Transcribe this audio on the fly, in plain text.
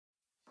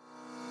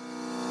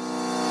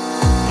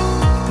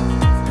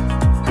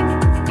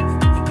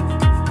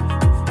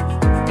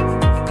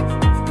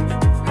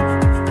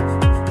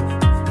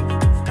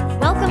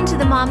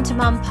Mom to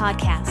Mom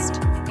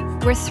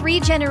podcast. We're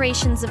 3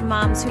 generations of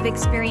moms who've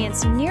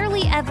experienced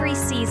nearly every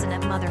season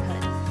of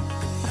motherhood.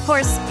 Of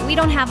course, we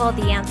don't have all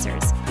the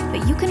answers,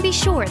 but you can be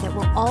sure that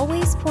we'll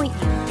always point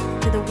you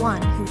to the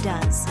one who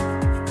does.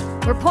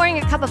 We're pouring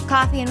a cup of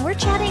coffee and we're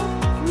chatting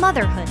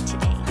motherhood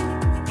today.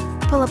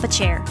 Pull up a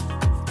chair.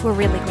 We're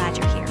really glad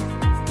you're here.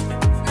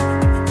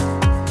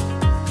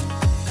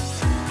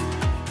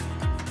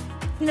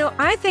 You know,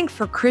 I think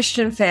for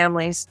Christian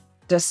families,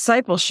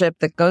 discipleship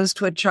that goes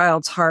to a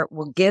child's heart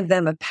will give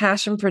them a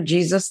passion for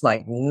Jesus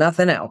like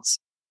nothing else.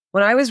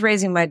 When I was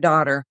raising my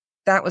daughter,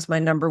 that was my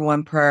number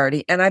one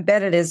priority, and I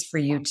bet it is for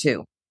you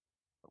too.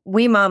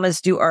 We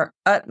mamas do our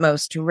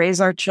utmost to raise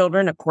our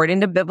children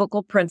according to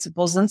biblical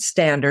principles and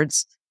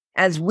standards,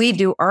 as we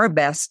do our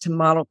best to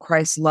model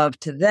Christ's love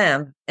to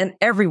them and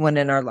everyone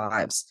in our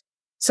lives.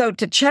 So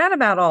to chat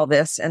about all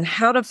this and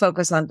how to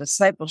focus on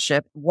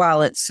discipleship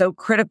while it's so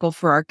critical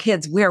for our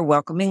kids, we are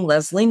welcoming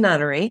Leslie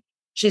Nunnery.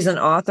 She's an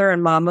author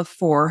and mom of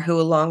 4 who,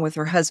 along with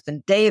her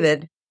husband,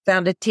 David,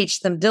 founded Teach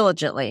Them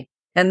Diligently.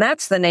 And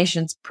that's the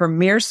nation's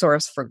premier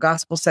source for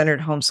gospel-centered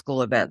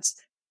homeschool events.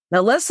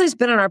 Now, Leslie's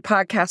been on our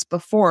podcast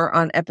before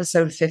on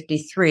episode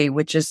 53,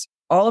 which is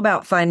all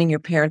about finding your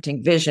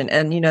parenting vision.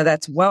 And, you know,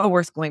 that's well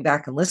worth going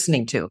back and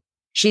listening to.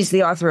 She's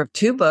the author of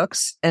 2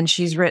 books, and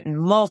she's written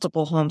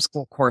multiple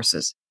homeschool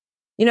courses.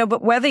 You know,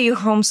 but whether you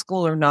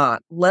homeschool or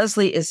not,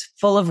 Leslie is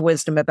full of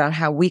wisdom about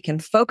how we can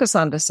focus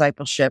on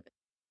discipleship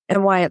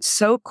and why it's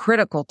so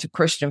critical to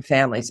Christian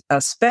families,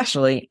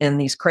 especially in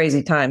these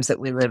crazy times that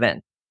we live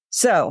in.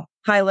 So,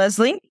 hi,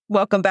 Leslie.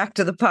 Welcome back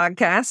to the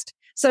podcast.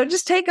 So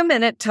just take a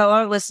minute, tell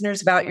our listeners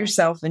about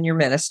yourself and your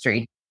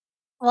ministry.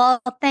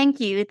 Well, thank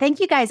you. Thank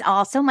you guys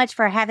all so much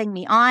for having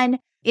me on.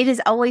 It is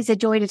always a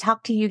joy to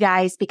talk to you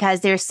guys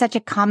because there's such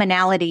a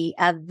commonality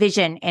of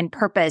vision and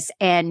purpose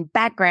and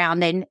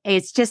background, and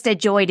it's just a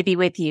joy to be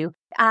with you.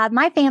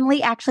 My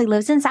family actually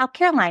lives in South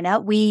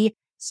Carolina. We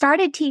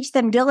started Teach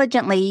Them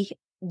Diligently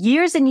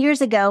years and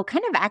years ago,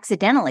 kind of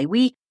accidentally.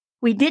 We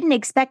didn't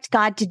expect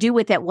God to do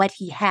with it what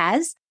he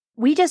has.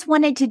 We just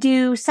wanted to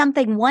do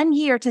something one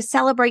year to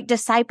celebrate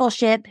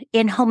discipleship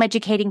in home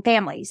educating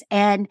families.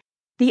 And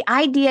the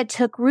idea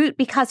took root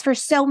because for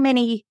so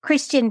many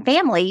Christian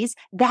families,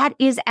 that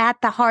is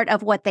at the heart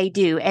of what they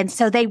do. And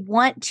so they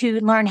want to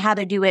learn how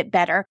to do it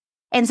better.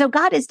 And so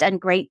God has done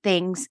great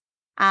things.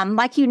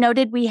 Like you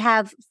noted, we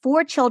have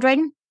 4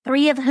 children,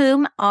 3 of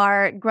whom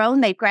are grown.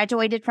 They've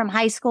graduated from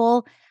high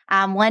school.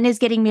 One is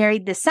getting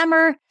married this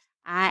summer.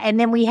 And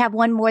then we have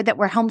 1 more that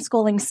we're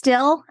homeschooling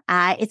still.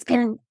 It's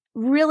been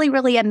really,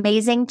 really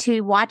amazing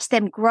to watch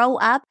them grow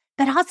up,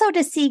 but also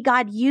to see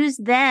God use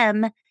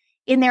them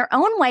in their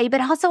own way, but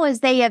also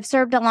as they have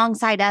served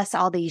alongside us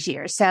all these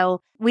years.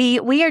 So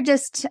we are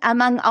just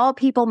among all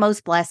people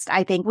most blessed,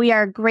 I think. We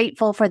are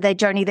grateful for the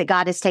journey that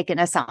God has taken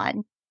us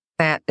on.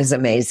 That is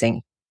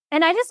amazing.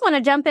 And I just want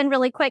to jump in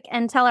really quick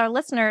and tell our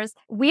listeners,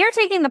 we are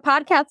taking the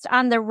podcast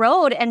on the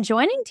road and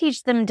joining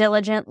Teach Them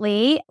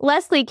Diligently.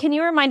 Leslie, can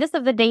you remind us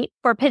of the date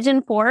for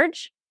Pigeon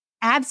Forge?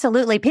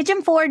 Absolutely.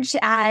 Pigeon Forge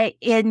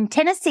in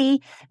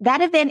Tennessee,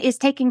 that event is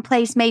taking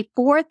place May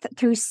 4th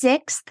through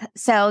 6th.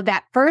 So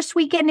that first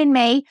weekend in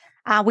May,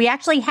 we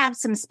actually have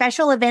some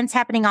special events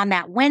happening on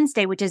that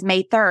Wednesday, which is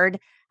May 3rd,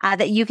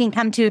 that you can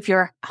come to if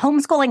you're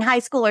homeschooling high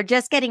school or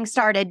just getting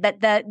started. But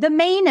the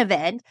main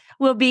event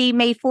will be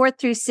May 4th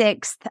through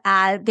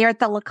 6th. They're at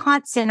the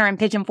LeConte Center in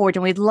Pigeon Forge,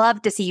 and we'd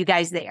love to see you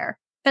guys there.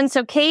 And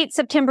so Kate,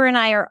 September, and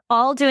I are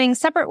all doing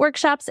separate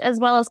workshops as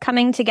well as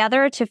coming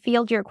together to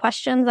field your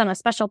questions on a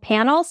special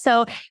panel.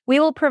 So we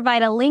will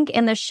provide a link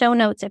in the show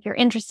notes if you're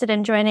interested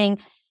in joining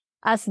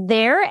us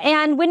there.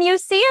 And when you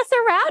see us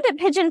around at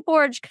Pigeon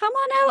Forge, come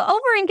on out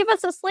over and give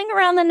us a sling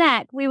around the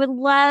neck. We would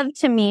love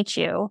to meet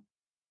you.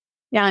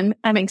 Yeah,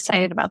 I'm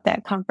excited about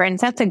that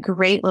conference. That's a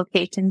great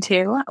location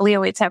too. We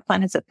always have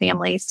fun as a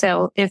family.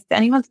 So if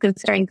anyone's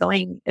considering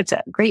going, it's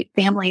a great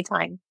family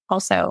time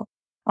also.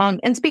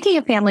 And speaking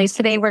of families,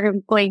 today we're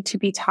going to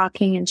be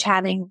talking and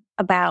chatting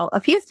about a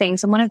few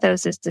things. And one of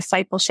those is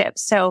discipleship.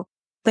 So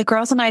the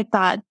girls and I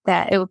thought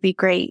that it would be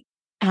great,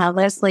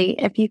 Leslie,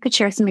 if you could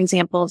share some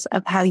examples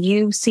of how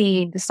you've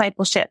seen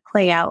discipleship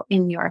play out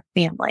in your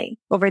family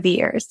over the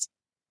years.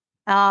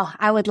 Oh,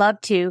 I would love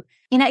to.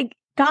 You know,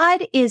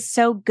 God is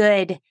so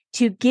good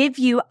to give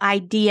you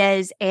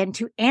ideas and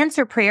to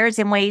answer prayers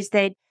in ways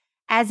that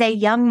as a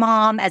young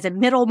mom, as a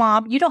middle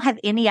mom, you don't have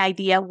any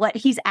idea what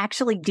he's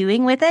actually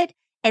doing with it.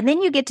 And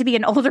then you get to be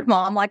an older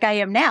mom like I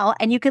am now,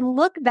 and you can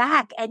look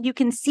back and you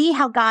can see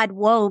how God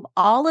wove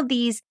all of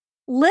these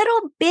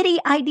little bitty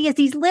ideas,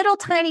 these little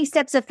tiny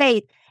steps of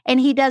faith, and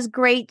he does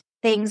great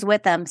things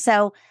with them.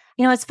 So,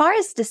 you know, as far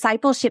as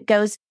discipleship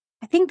goes,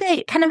 I think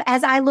that kind of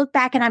as I look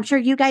back, and I'm sure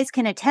you guys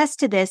can attest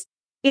to this,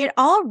 it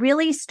all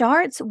really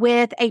starts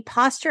with a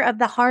posture of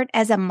the heart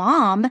as a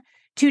mom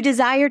to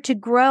desire to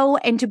grow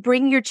and to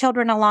bring your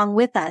children along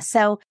with us.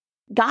 So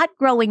God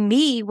growing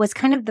me was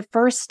kind of the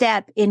first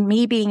step in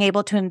me being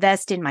able to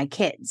invest in my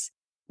kids.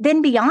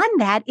 Then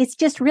beyond that, it's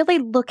just really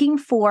looking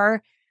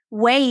for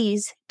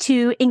ways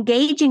to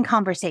engage in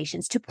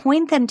conversations, to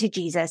point them to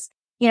Jesus.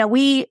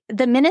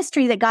 the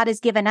ministry that God has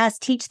given us,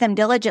 teach them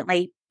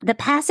diligently. The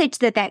passage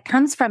that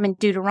comes from in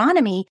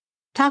Deuteronomy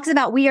talks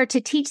about we are to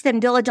teach them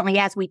diligently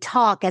as we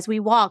talk, as we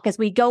walk, as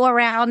we go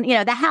around,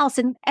 the house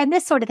and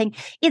this sort of thing.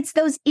 It's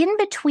those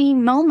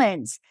in-between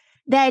moments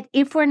that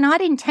if we're not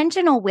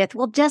intentional with,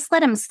 we'll just let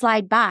them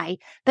slide by.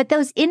 But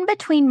those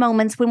in-between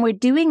moments when we're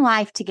doing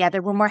life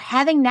together, when we're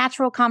having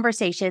natural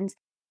conversations,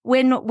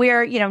 when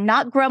we're,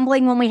 not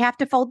grumbling when we have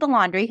to fold the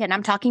laundry, and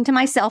I'm talking to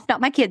myself, not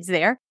my kids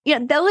there,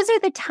 those are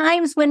the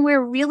times when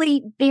we're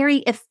really very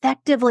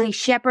effectively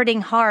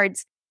shepherding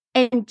hearts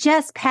and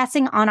just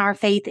passing on our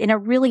faith in a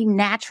really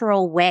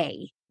natural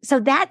way. So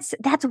that's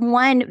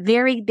one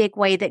very big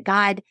way that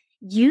God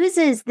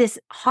uses this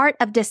heart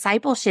of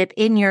discipleship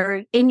in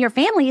your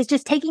family, is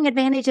just taking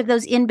advantage of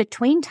those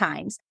in-between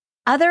times.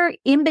 Other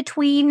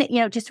in-between,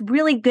 just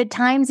really good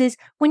times is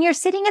when you're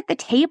sitting at the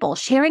table,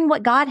 sharing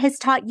what God has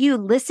taught you,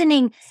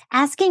 listening,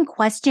 asking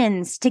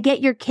questions to get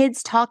your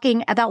kids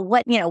talking about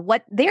what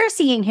they're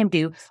seeing him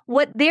do,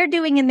 what they're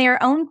doing in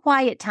their own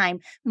quiet time,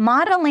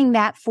 modeling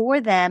that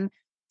for them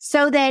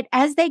so that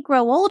as they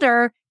grow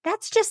older,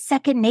 that's just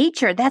second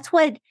nature. That's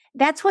what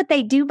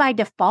they do by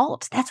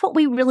default. That's what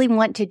we really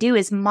want to do,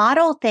 is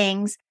model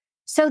things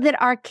so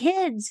that our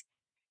kids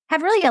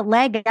have really a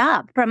leg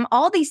up from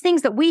all these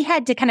things that we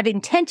had to kind of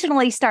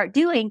intentionally start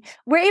doing.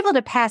 We're able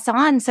to pass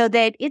on so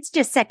that it's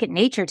just second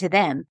nature to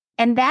them.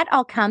 And that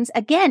all comes,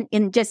 again,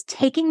 in just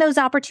taking those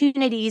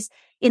opportunities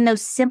in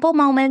those simple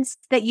moments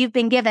that you've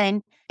been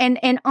given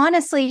and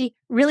honestly,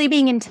 really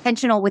being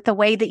intentional with the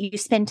way that you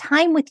spend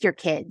time with your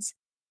kids.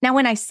 Now,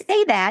 when I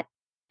say that,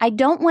 I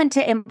don't want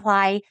to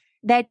imply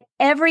that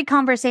every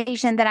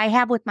conversation that I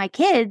have with my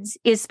kids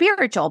is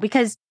spiritual,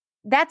 because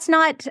that's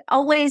not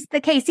always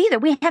the case either.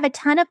 We have a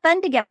ton of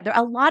fun together.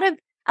 A lot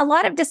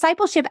of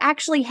discipleship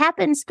actually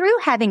happens through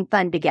having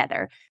fun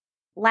together.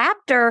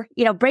 Laughter,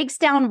 breaks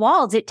down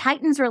walls. It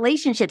tightens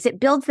relationships. It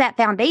builds that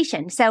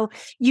foundation. So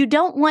you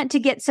don't want to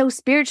get so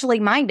spiritually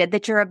minded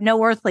that you're of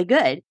no earthly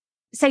good.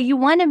 So you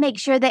want to make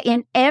sure that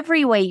in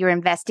every way you're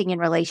investing in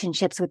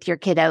relationships with your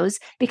kiddos,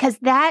 because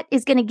that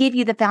is going to give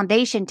you the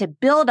foundation to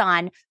build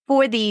on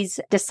for these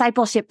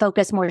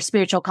discipleship-focused, more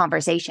spiritual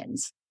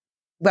conversations.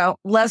 Well,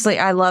 Leslie,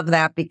 I love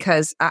that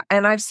because,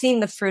 and I've seen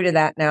the fruit of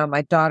that now in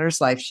my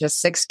daughter's life. She has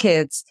 6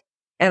 kids,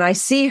 and I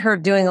see her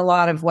doing a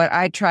lot of what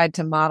I tried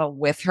to model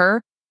with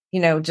her,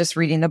 just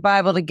reading the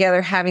Bible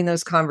together, having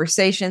those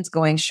conversations,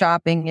 going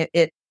shopping.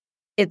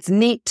 It's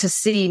neat to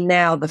see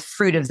now the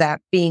fruit of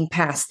that being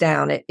passed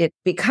down. It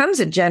becomes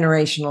a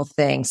generational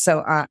thing.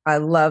 So I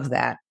love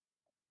that.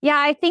 Yeah,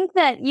 I think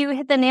that you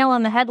hit the nail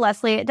on the head,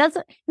 Leslie.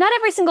 Not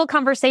every single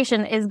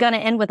conversation is going to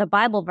end with a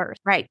Bible verse.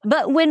 Right.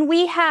 But when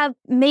we have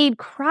made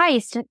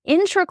Christ an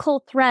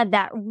integral thread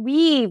that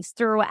weaves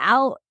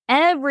throughout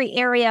every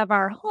area of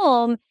our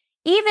home,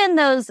 even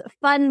those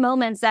fun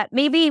moments that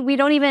maybe we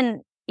don't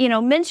even,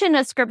 mention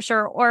a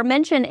scripture or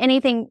mention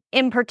anything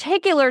in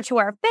particular to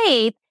our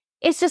faith,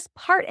 it's just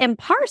part and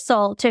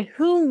parcel to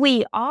who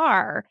we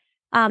are.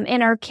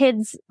 And our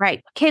kids,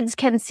 right? Kids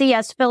can see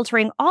us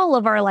filtering all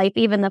of our life,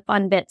 even the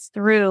fun bits,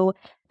 through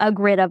a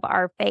grid of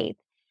our faith.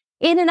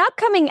 In an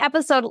upcoming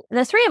episode,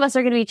 the 3 of us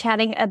are going to be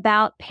chatting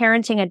about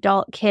parenting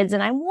adult kids.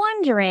 And I'm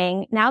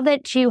wondering, now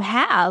that you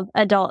have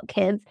adult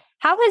kids,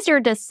 how has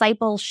your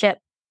discipleship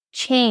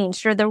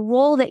changed, or the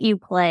role that you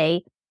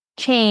play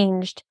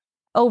changed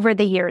over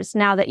the years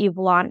now that you've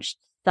launched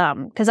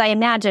them? Because I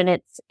imagine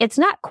it's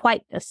not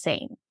quite the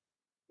same.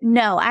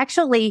 No,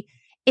 actually,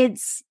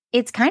 it's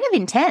kind of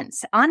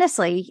intense.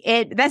 Honestly,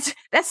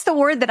 that's the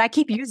word that I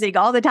keep using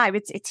all the time.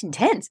 It's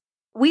intense.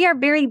 We are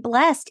very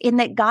blessed in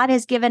that God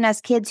has given us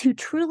kids who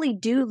truly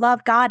do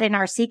love God and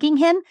are seeking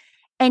him.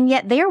 And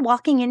yet they're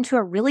walking into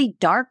a really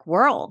dark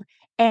world.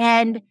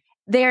 And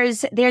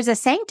there's a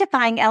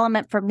sanctifying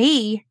element for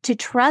me to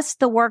trust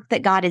the work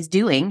that God is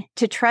doing,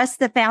 to trust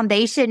the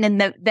foundation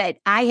and that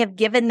I have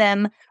given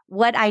them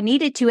what I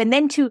needed to, and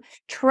then to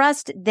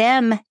trust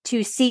them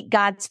to seek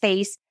God's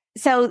face.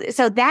 So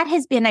that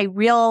has been a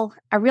real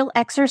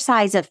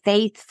exercise of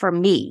faith for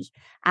me,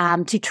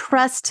 to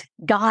trust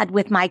God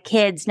with my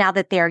kids now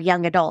that they're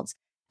young adults.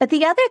 But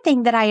the other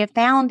thing that I have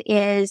found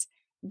is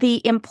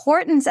the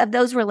importance of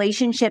those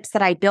relationships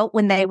that I built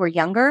when they were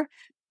younger.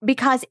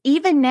 Because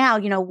even now,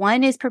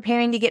 one is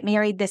preparing to get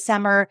married this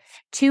summer.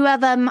 2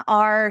 of them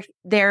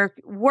they're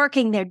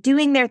working, they're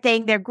doing their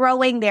thing, they're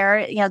growing,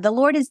 the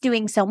Lord is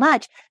doing so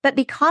much. But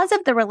because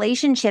of the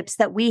relationships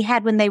that we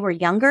had when they were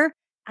younger,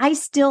 I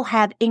still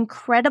have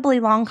incredibly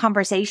long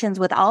conversations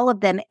with all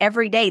of them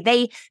every day.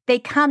 They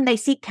come, they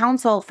seek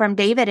counsel from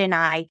David and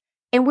I,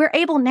 and we're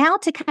able now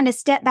to kind of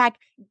step back,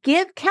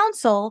 give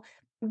counsel,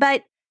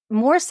 but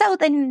more so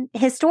than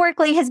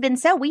historically has been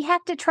so, we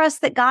have to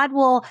trust that God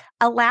will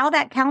allow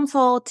that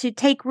counsel to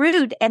take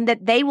root and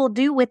that they will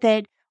do with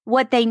it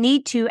what they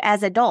need to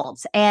as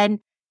adults. And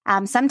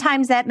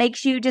sometimes that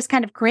makes you just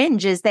kind of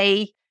cringe as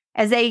they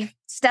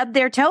stub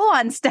their toe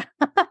on stuff.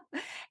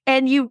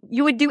 And you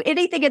would do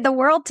anything in the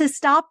world to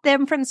stop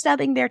them from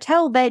stubbing their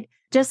toe. But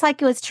just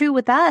like it was true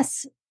with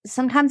us,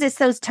 sometimes it's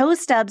those toe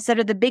stubs that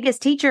are the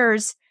biggest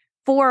teachers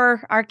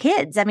for our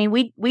kids. I mean,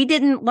 we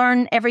didn't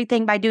learn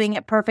everything by doing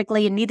it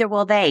perfectly, and neither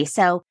will they.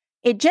 So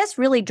it just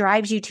really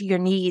drives you to your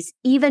knees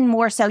even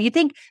more so. You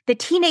think the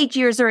teenage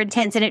years are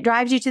intense and it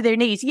drives you to their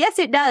knees. Yes,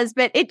 it does,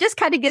 but it just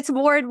kind of gets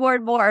more and more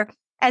and more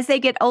as they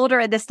get older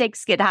and the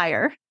stakes get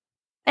higher.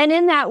 And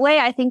in that way,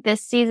 I think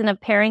this season of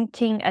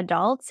parenting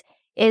adults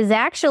is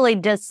actually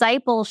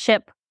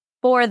discipleship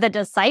for the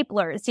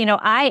disciplers.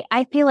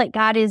 I feel like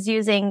God has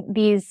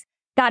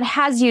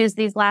used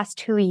these last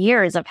 2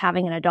 years of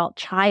having an adult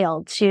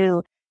child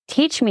to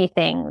teach me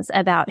things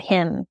about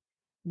him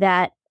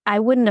that I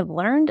wouldn't have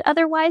learned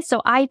otherwise.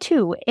 So I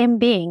too am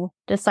being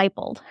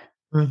discipled.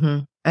 Mm-hmm.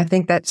 I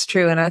think that's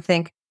true. And I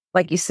think,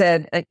 like you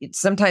said,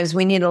 sometimes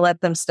we need to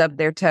let them stub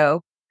their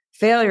toe.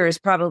 Failure is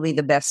probably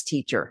the best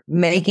teacher,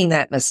 making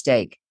that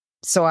mistake.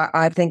 So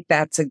I think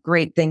that's a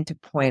great thing to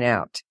point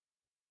out.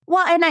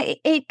 Well, and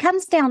it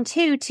comes down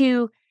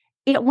to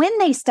when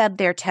they stub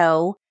their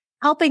toe,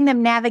 helping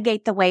them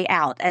navigate the way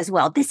out as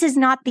well. This is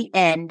not the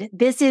end.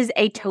 This is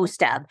a toe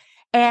stub.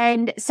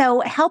 And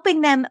so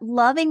helping them,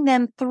 loving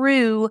them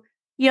through,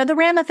 the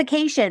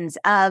ramifications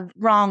of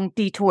wrong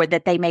detour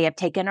that they may have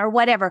taken or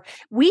whatever.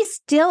 We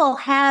still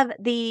have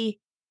the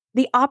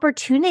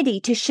opportunity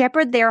to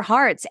shepherd their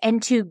hearts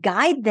and to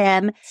guide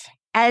them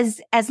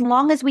as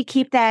long as we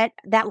keep that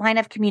line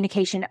of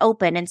communication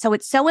open. And so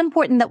it's so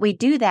important that we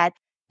do that.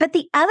 But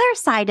the other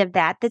side of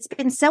that's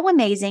been so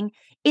amazing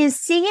is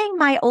seeing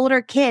my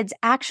older kids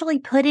actually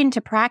put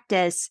into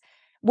practice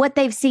what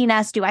they've seen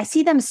us do. I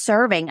see them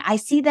serving. I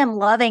see them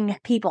loving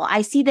people.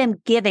 I see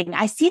them giving.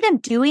 I see them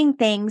doing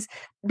things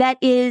that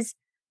is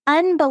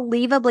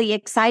unbelievably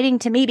exciting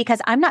to me because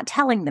I'm not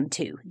telling them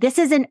to. This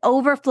is an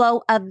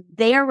overflow of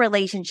their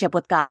relationship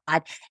with God.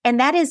 And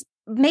that is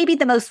maybe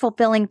the most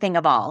fulfilling thing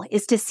of all,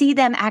 is to see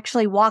them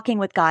actually walking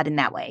with God in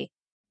that way.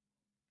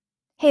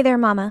 Hey there,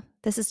 Mama.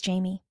 This is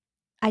Jamie.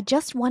 I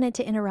just wanted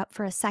to interrupt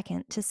for a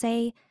second to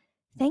say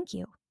thank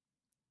you.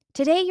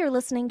 Today, you're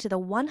listening to the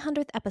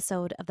 100th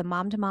episode of the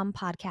Mom to Mom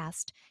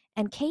podcast,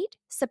 and Kate,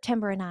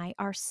 September, and I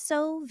are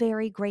so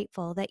very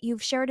grateful that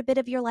you've shared a bit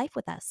of your life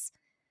with us,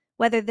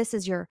 whether this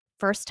is your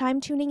first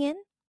time tuning in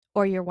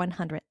or your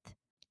 100th.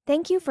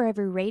 Thank you for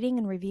every rating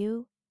and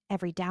review,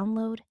 every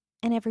download,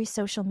 and every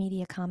social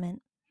media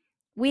comment.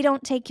 We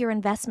don't take your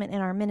investment in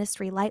our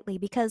ministry lightly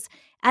because,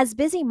 as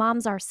busy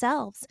moms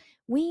ourselves,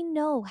 we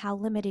know how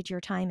limited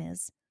your time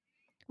is.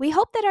 We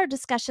hope that our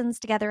discussions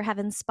together have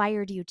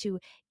inspired you to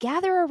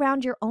gather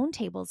around your own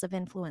tables of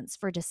influence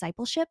for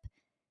discipleship,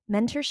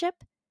 mentorship,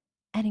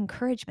 and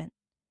encouragement.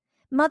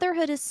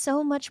 Motherhood is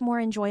so much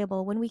more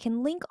enjoyable when we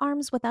can link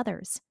arms with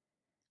others.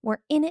 We're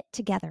in it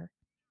together.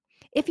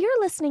 If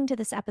you're listening to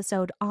this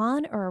episode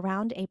on or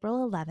around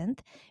April 11th,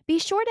 be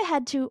sure to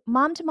head to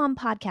Mom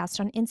Podcast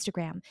on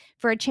Instagram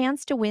for a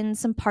chance to win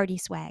some party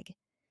swag.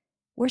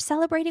 We're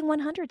celebrating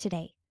 100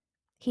 today.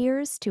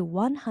 Here's to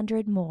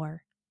 100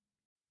 more.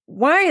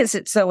 Why is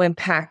it so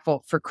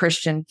impactful for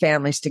Christian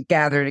families to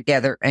gather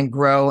together and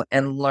grow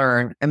and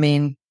learn? I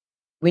mean,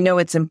 we know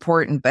it's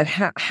important, but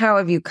how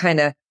have you kind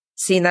of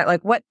seen that?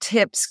 Like, what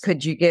tips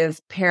could you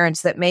give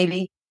parents that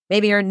maybe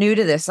are new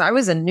to this? I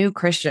was a new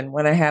Christian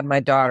when I had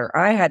my daughter.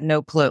 I had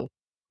no clue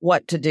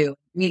what to do.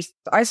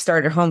 I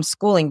started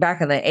homeschooling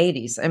back in the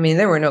 80s. I mean,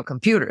 there were no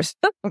computers,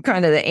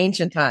 kind of the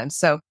ancient times.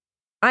 So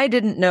I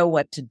didn't know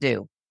what to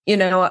do,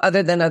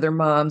 other than other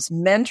moms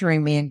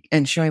mentoring me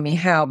and showing me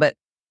how. But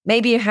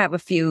maybe you have a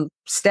few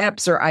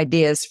steps or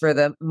ideas for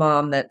the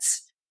mom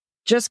that's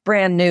just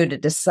brand new to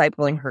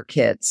discipling her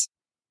kids.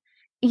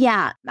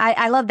 Yeah,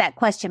 I love that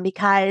question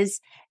because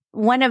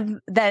one of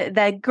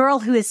the girl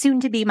who is soon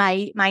to be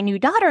my new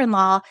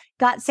daughter-in-law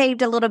got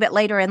saved a little bit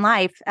later in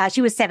life.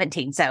 She was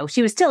 17, so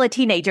she was still a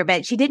teenager,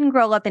 but she didn't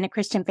grow up in a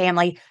Christian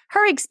family.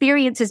 Her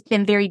experience has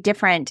been very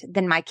different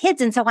than my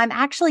kids. And so I'm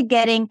actually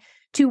getting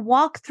to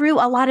walk through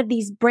a lot of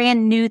these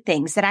brand new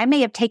things that I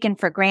may have taken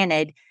for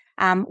granted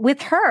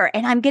with her.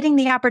 And I'm getting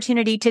the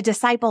opportunity to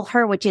disciple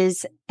her, which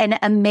is an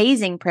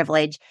amazing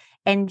privilege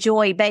and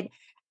joy. But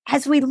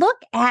as we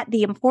look at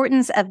the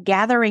importance of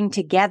gathering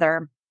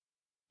together,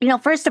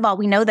 first of all,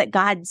 we know that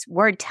God's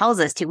word tells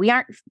us we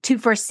aren't to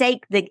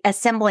forsake the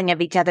assembling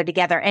of each other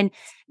together. And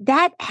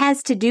that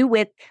has to do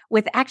with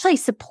actually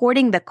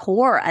supporting the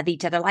core of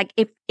each other. Like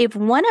if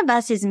one of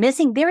us is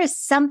missing, there is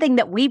something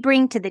that we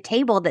bring to the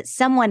table that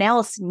someone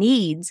else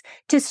needs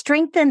to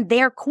strengthen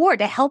their core,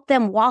 to help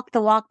them walk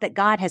the walk that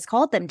God has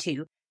called them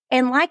to.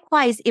 And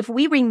likewise, if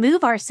we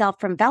remove ourselves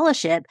from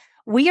fellowship,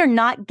 we are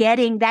not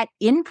getting that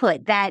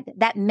input, that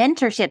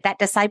mentorship, that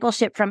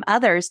discipleship from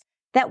others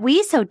that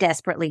we so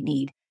desperately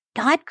need.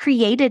 God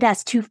created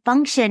us to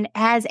function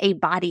as a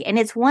body. And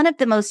it's one of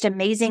the most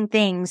amazing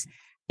things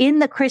in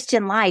the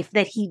Christian life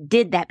that he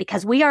did that,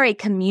 because we are a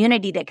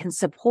community that can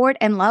support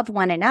and love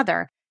one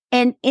another.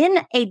 And in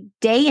a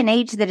day and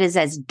age that is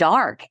as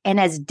dark and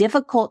as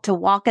difficult to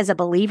walk as a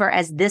believer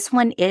as this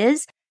one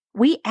is,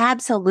 we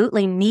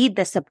absolutely need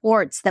the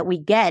supports that we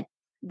get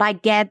by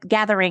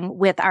gathering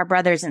with our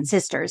brothers and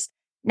sisters.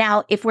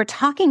 Now, if we're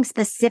talking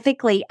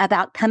specifically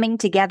about coming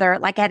together,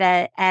 like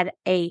at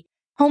a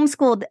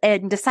homeschooled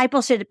and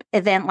discipleship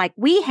event like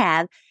we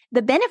have,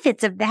 the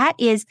benefits of that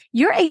is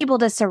you're able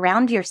to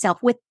surround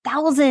yourself with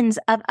thousands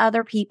of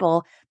other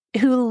people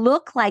who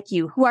look like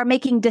you, who are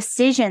making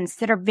decisions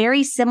that are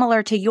very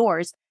similar to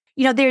yours.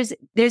 You know,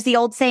 there's the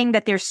old saying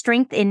that there's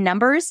strength in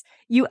numbers.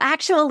 You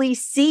actually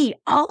see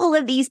all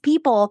of these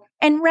people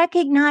and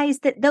recognize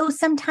that though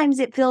sometimes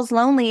it feels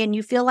lonely and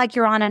you feel like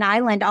you're on an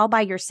island all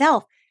by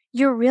yourself,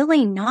 you're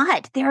really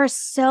not. There are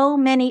so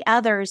many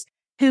others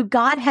who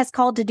God has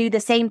called to do the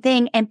same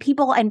thing, and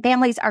people and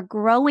families are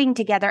growing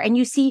together. And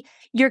you see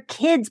your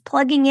kids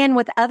plugging in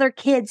with other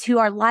kids who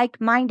are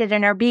like-minded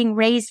and are being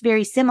raised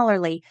very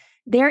similarly.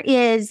 There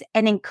is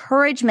an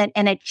encouragement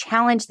and a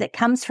challenge that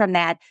comes from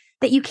that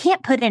you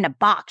can't put in a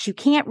box. You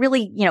can't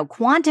really,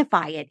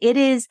 quantify it. It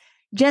is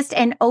just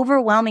an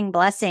overwhelming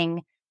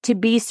blessing to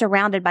be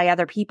surrounded by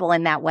other people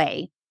in that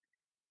way.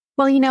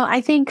 Well, I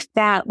think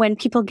that when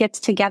people get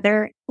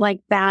together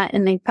like that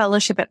and they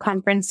fellowship at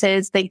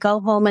conferences, they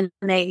go home and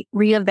they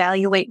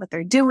reevaluate what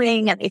they're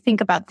doing and they think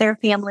about their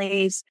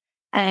families.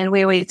 And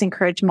we always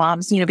encourage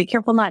moms, be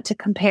careful not to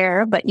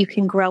compare, but you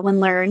can grow and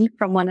learn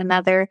from one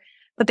another.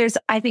 But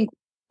I think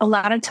a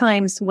lot of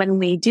times when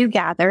we do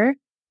gather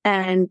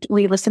and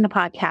we listen to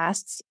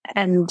podcasts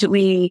and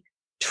we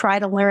try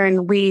to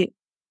learn, we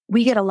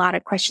get a lot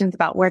of questions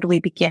about where do we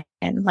begin?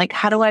 Like,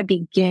 how do I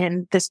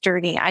begin this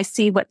journey? I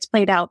see what's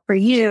played out for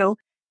you.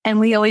 And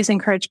we always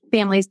encourage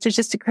families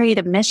to create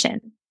a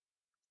mission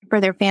for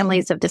their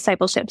families of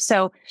discipleship.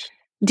 So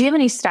do you have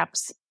any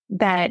steps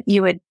that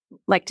you would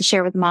like to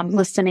share with mom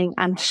listening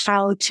on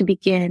how to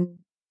begin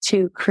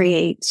to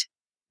create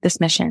this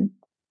mission?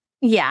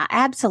 Yeah,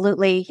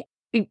 absolutely.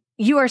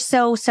 You are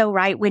so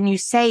right when you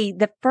say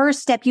the first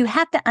step, you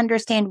have to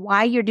understand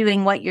why you're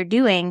doing what you're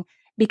doing.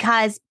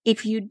 Because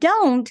if you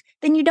don't,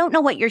 then you don't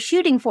know what you're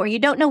shooting for. You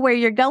don't know where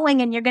you're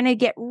going, and you're going to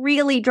get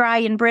really dry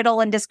and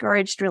brittle and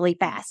discouraged really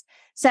fast.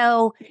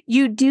 So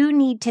you do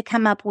need to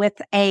come up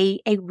with a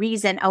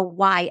reason, a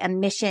why, a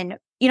mission.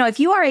 If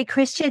you are a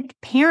Christian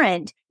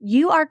parent,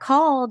 you are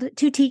called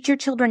to teach your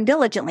children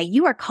diligently.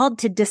 You are called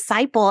to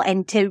disciple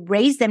and to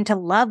raise them to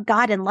love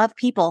God and love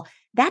people.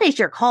 That is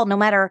your call, no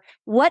matter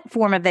what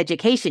form of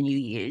education you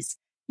use.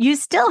 You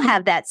still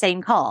have that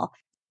same call.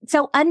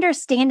 So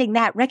understanding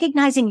that,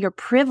 recognizing your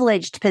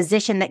privileged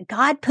position that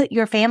God put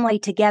your family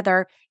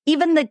together,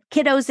 even the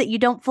kiddos that you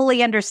don't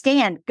fully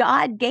understand,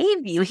 God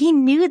gave you. He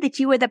knew that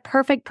you were the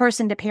perfect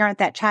person to parent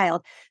that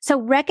child. So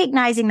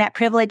recognizing that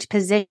privileged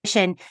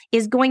position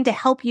is going to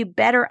help you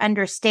better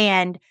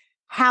understand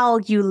how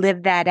you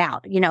live that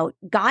out.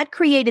 God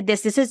created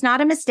this. This is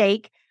not a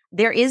mistake.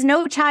 There is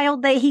no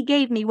child that he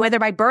gave me, whether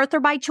by birth or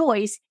by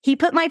choice. He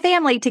put my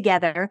family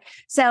together.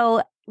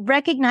 So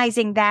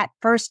recognizing that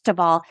first of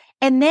all,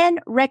 and then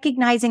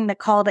recognizing the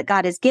call that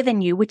God has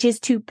given you, which is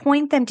to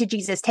point them to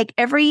Jesus. Take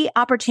every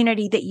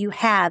opportunity that you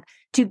have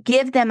to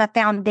give them a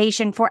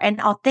foundation for an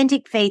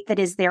authentic faith that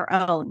is their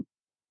own.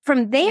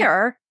 From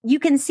there, you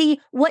can see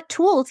what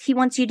tools he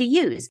wants you to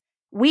use.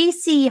 We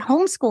see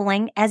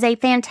homeschooling as a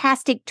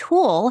fantastic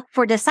tool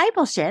for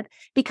discipleship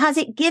because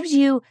it gives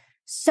you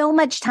so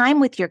much time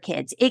with your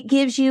kids. It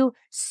gives you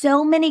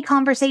so many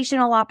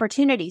conversational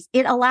opportunities.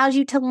 It allows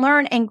you to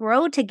learn and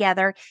grow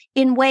together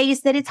in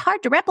ways that it's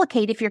hard to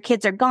replicate if your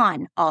kids are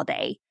gone all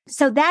day.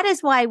 So that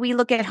is why we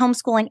look at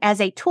homeschooling as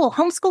a tool.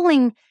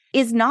 Homeschooling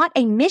is not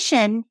a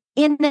mission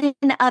in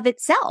and of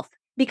itself,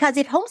 because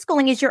if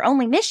homeschooling is your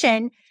only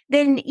mission,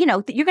 then,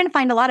 you're going to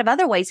find a lot of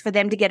other ways for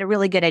them to get a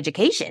really good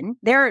education.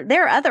 There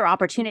are other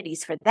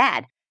opportunities for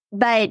that,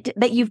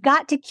 but you've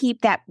got to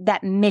keep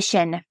that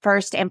mission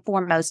first and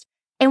foremost.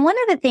 And one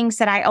of the things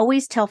that I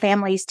always tell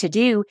families to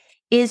do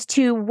is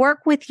to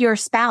work with your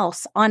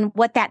spouse on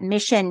what that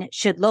mission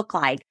should look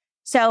like.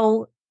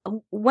 So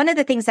one of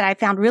the things that I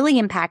found really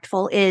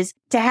impactful is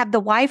to have the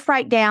wife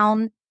write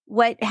down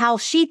how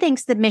she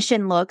thinks the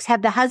mission looks,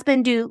 have the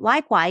husband do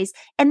likewise,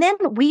 and then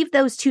weave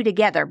those two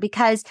together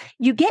because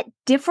you get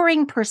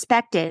differing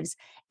perspectives.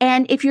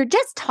 And if you're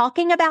just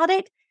talking about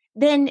it,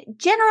 then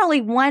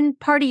generally one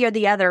party or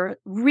the other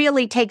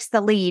really takes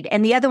the lead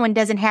and the other one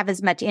doesn't have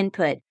as much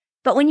input.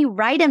 But when you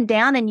write them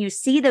down and you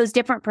see those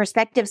different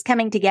perspectives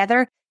coming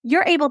together,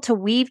 you're able to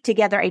weave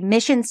together a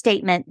mission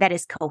statement that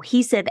is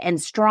cohesive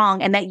and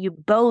strong and that you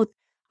both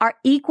are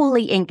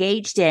equally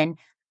engaged in.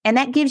 And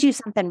that gives you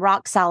something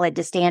rock solid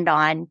to stand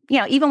on,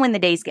 even when the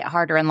days get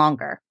harder and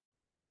longer.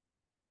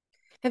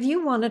 Have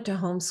you wanted to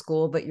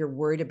homeschool, but you're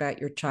worried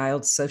about your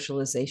child's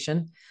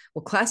socialization?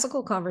 Well,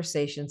 Classical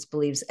Conversations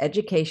believes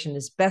education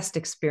is best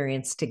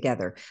experienced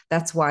together.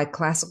 That's why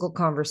Classical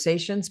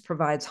Conversations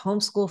provides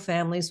homeschool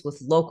families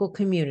with local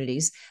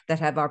communities that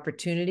have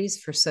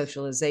opportunities for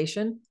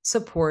socialization,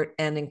 support,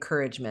 and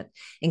encouragement.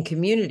 In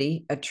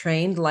community, a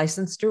trained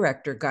licensed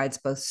director guides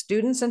both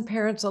students and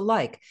parents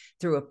alike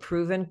through a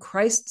proven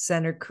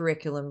Christ-centered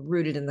curriculum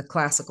rooted in the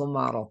classical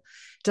model.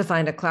 To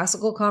find a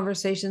Classical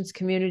Conversations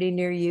community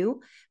near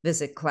you,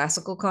 visit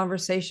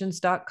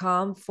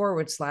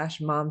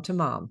classicalconversations.com/mom to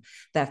mom.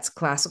 That's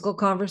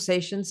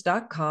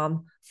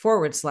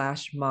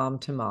classicalconversations.com/mom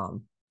to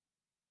mom.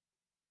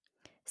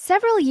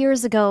 Several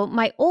years ago,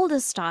 my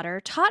oldest daughter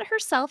taught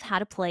herself how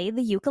to play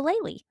the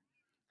ukulele.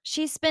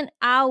 She spent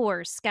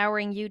hours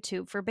scouring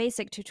YouTube for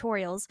basic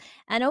tutorials,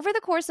 and over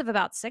the course of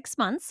about 6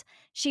 months,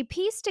 she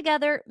pieced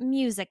together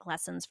music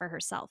lessons for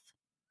herself.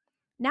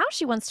 Now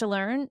she wants to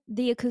learn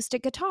the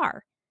acoustic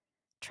guitar.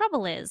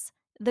 Trouble is,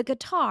 the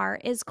guitar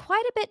is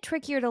quite a bit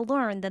trickier to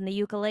learn than the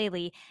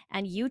ukulele,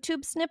 and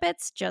YouTube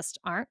snippets just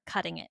aren't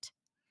cutting it.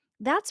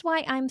 That's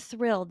why I'm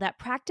thrilled that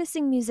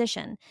Practicing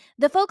Musician,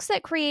 the folks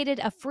that created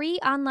a free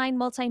online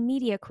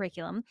multimedia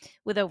curriculum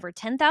with over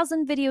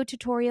 10,000 video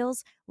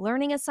tutorials,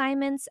 learning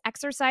assignments,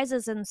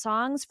 exercises, and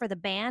songs for the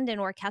band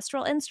and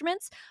orchestral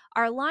instruments,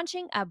 are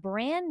launching a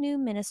brand new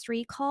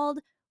ministry called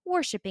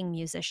Worshiping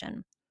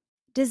Musician.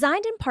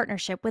 Designed in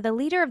partnership with a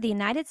leader of the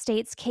United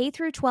States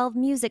K-12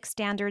 music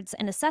standards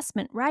and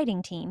assessment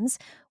writing teams,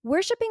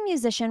 Worshiping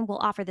Musician will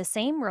offer the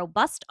same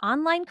robust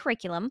online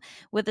curriculum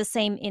with the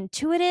same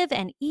intuitive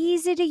and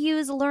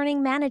easy-to-use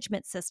learning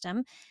management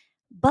system,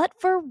 but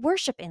for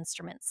worship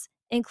instruments,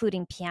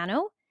 including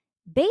piano,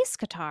 bass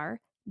guitar,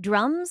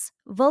 drums,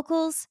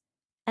 vocals,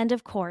 and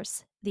of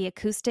course, the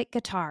acoustic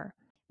guitar.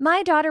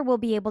 My daughter will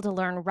be able to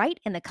learn right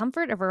in the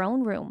comfort of her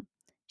own room.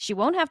 She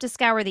won't have to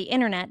scour the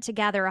internet to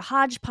gather a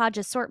hodgepodge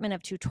assortment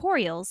of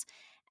tutorials,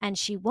 and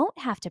she won't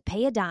have to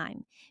pay a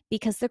dime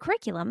because the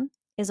curriculum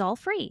is all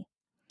free.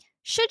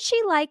 Should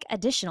she like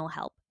additional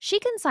help, she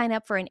can sign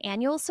up for an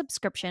annual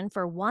subscription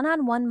for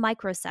one-on-one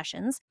micro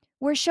sessions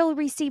where she'll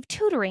receive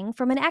tutoring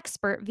from an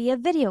expert via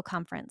video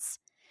conference.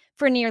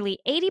 For nearly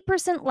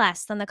 80%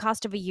 less than the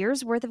cost of a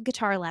year's worth of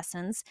guitar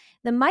lessons,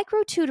 the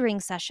micro tutoring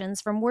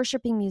sessions from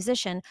Worshiping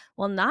Musician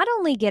will not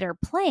only get her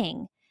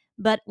playing,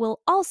 but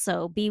will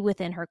also be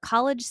within her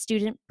college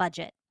student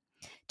budget.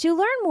 To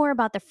learn more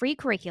about the free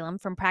curriculum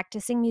from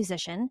Practicing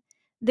Musician,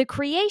 the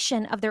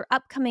creation of their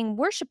upcoming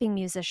Worshiping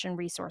Musician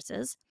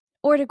resources,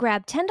 or to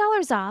grab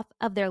 $10 off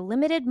of their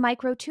limited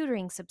micro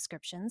tutoring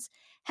subscriptions,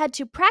 head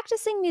to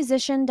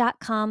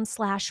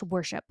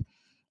practicingmusician.com/worship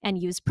and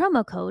use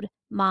promo code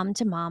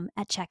MOM2MOM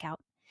at checkout.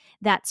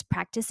 That's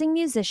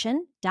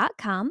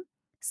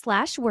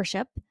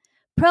practicingmusician.com/worship,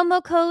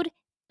 promo code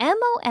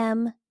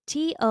MOMTOMOM.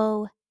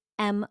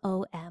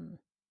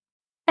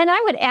 And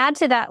I would add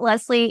to that,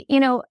 Leslie,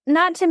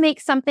 not to make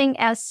something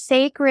as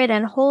sacred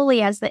and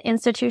holy as the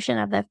institution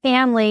of the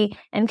family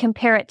and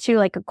compare it to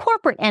like a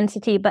corporate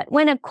entity. But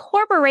when a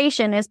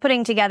corporation is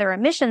putting together a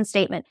mission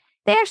statement,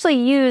 they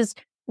actually use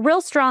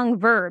real strong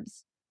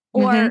verbs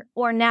or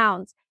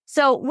nouns.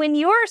 So when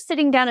you're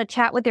sitting down to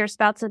chat with your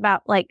spouse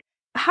about like,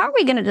 how are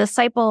we going to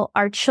disciple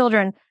our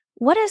children?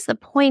 What is the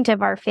point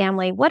of our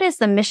family? What is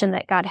the mission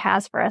that God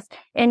has for us?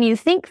 And you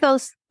think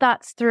those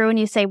thoughts through and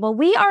you say, well,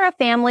 we are a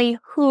family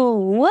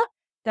who,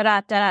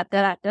 A,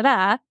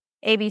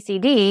 B, C,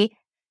 D.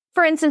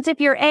 For instance,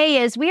 if your A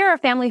is, we are a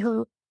family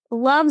who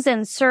loves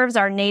and serves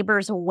our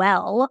neighbors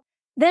well,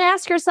 then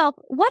ask yourself,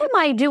 what am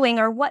I doing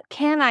or what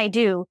can I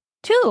do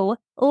to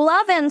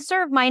love and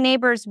serve my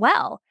neighbors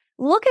well?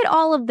 Look at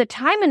all of the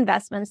time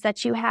investments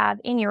that you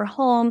have in your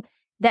home,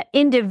 that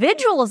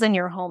individuals in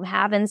your home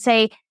have, and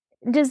say,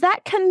 does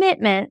that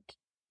commitment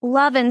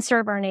love and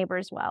serve our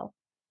neighbors well?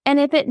 And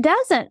if it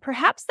doesn't,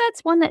 perhaps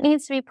that's one that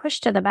needs to be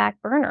pushed to the back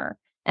burner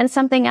and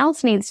something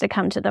else needs to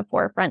come to the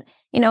forefront.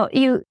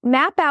 You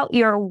map out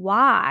your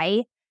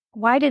why.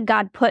 Why did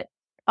God put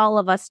all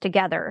of us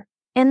together?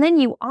 And then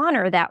you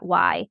honor that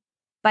why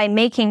by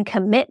making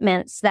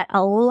commitments that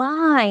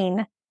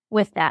align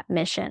with that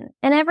mission.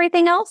 And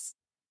everything else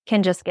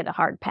can just get a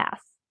hard pass.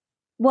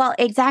 Well,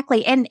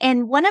 exactly.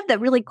 And one of the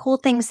really cool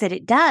things that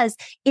it does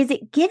is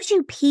it gives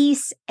you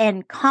peace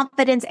and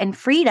confidence and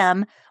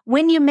freedom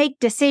when you make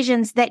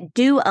decisions that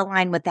do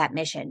align with that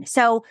mission.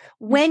 So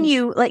when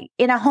you, like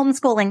in a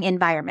homeschooling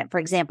environment, for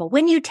example,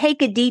 when you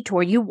take a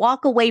detour, you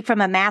walk away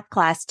from a math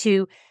class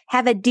to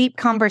have a deep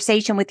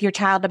conversation with your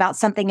child about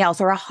something else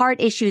or a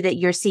hard issue that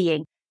you're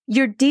seeing,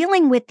 you're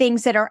dealing with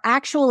things that are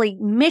actually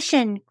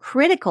mission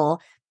critical.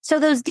 So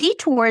those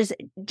detours,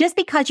 just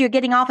because you're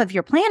getting off of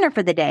your planner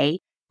for the day,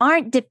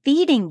 aren't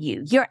defeating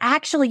you. You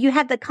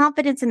have the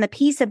confidence and the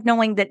peace of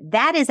knowing that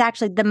that is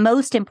actually the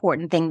most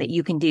important thing that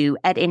you can do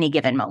at any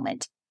given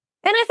moment.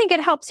 And I think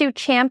it helps you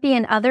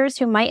champion others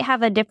who might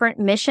have a different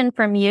mission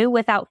from you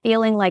without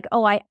feeling like,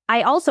 oh, I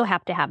also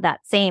have to have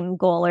that same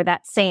goal or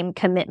that same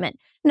commitment.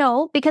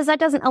 No, because that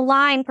doesn't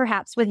align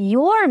perhaps with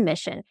your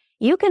mission.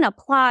 You can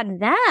applaud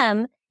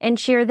them and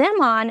cheer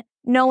them on,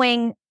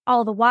 knowing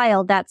all the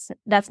while that's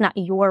not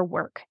your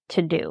work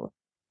to do.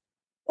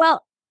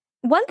 Well,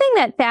 one thing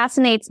that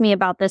fascinates me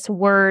about this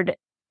word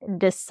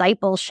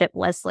discipleship,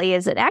 Leslie,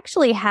 is it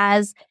actually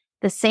has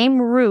the same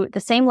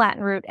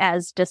Latin root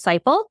as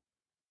disciple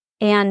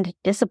and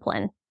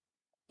discipline.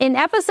 In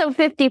episode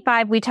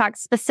 55, we talked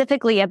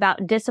specifically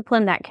about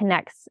discipline that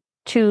connects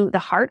to the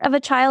heart of a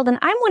child. And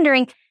I'm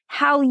wondering,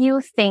 how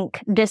you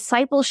think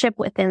discipleship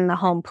within the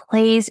home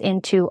plays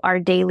into our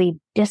daily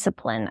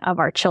discipline of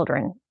our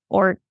children,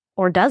 or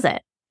does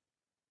it?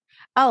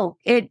 Oh,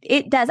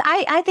 it does.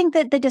 I think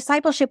that the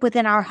discipleship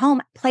within our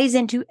home plays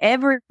into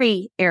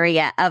every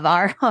area of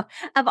our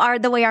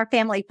the way our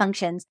family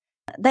functions.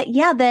 But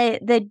yeah,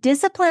 the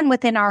discipline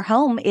within our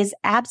home is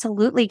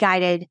absolutely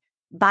guided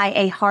by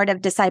a heart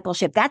of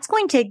discipleship. That's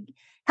going to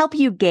help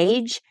you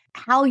gauge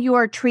how you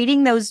are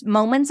treating those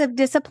moments of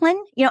discipline,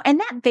 and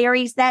that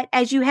varies. That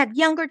as you have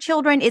younger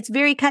children, it's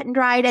very cut and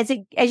dried. As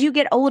you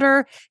get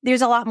older,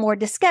 there's a lot more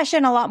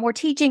discussion, a lot more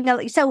teaching.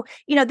 So,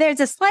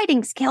 there's a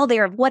sliding scale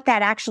there of what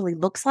that actually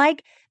looks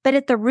like. But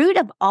at the root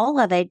of all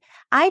of it,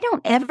 I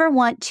don't ever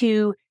want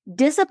to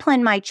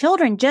discipline my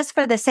children just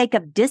for the sake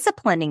of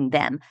disciplining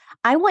them.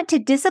 I want to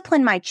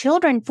discipline my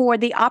children for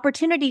the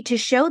opportunity to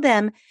show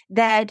them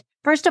that,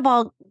 first of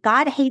all,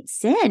 God hates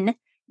sin,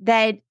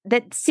 that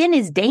sin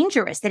is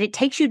dangerous, that it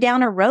takes you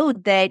down a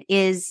road that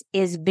is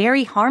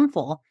very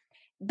harmful,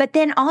 but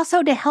then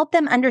also to help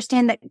them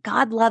understand that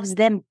God loves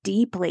them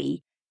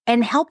deeply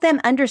and help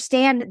them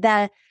understand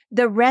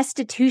the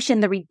restitution,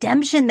 the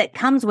redemption that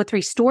comes with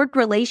restored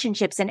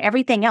relationships and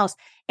everything else.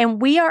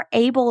 And we are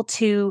able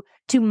to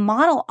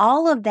model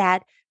all of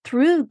that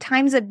through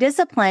times of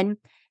discipline,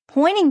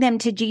 pointing them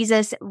to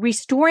Jesus,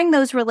 restoring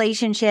those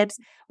relationships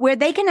where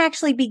they can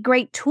actually be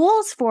great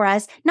tools for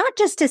us, not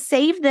just to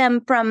save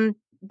them from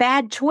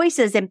bad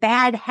choices and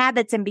bad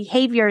habits and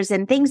behaviors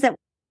and things that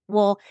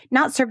will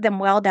not serve them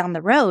well down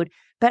the road,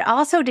 but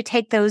also to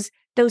take those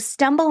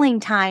stumbling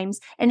times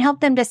and help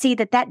them to see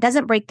that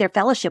doesn't break their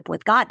fellowship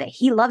with God, that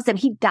He loves them.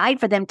 He died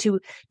for them to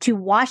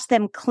wash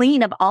them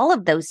clean of all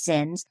of those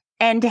sins,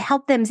 and to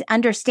help them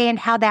understand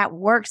how that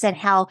works and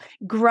how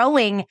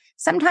growing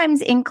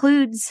sometimes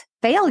includes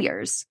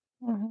failures.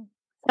 Mm-hmm.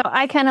 So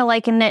I kind of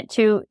liken it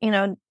to,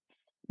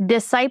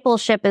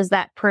 discipleship is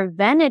that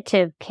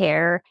preventative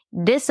care.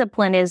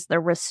 Discipline is the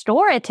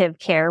restorative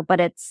care,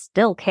 but it's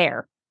still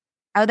care.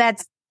 Oh,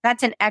 that's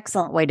an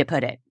excellent way to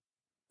put it.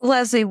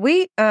 Leslie,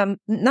 we,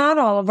 not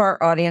all of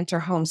our audience are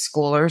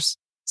homeschoolers.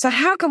 So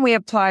how can we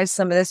apply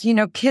some of this?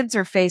 Kids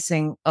are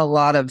facing a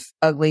lot of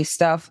ugly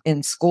stuff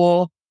in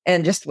school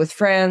and just with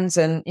friends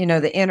and,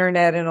 the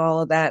internet and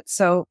all of that.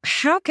 So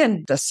how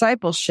can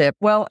discipleship,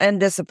 and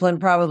discipline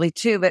probably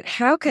too, but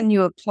how can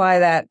you apply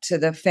that to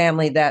the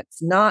family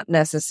that's not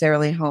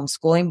necessarily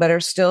homeschooling, but are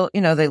still,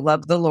 they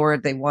love the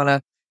Lord. They want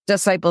to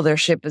disciple their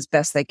ship as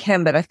best they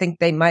can, but I think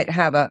they might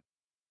have a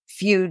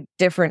few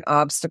different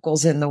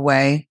obstacles in the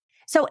way.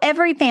 So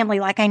every family,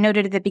 like I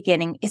noted at the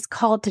beginning, is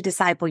called to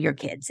disciple your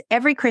kids.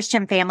 Every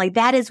Christian family,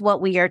 that is what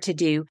we are to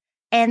do.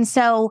 And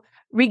so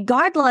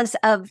regardless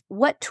of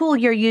what tool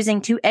you're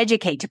using to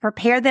educate, to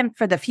prepare them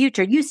for the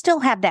future, you still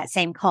have that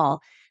same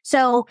call.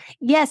 So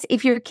yes,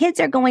 if your kids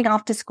are going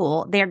off to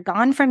school, they're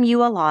gone from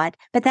you a lot,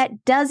 but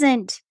that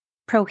doesn't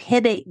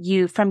prohibit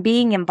you from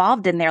being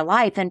involved in their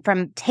life and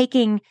from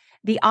taking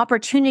the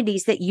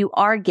opportunities that you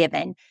are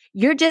given.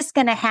 You're just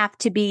going to have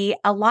to be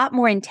a lot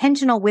more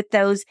intentional with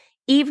those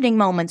evening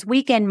moments,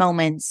 weekend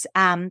moments.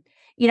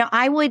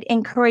 I would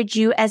encourage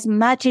you as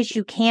much as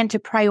you can to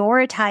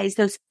prioritize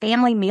those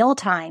family meal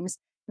times.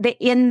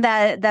 In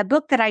the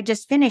book that I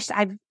just finished,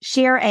 I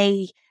share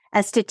a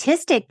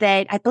statistic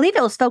that I believe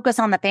it was Focus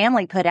on the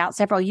Family put out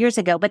several years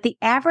ago, but the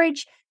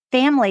average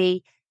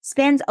family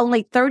spends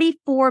only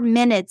 34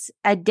 minutes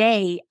a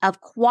day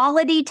of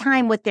quality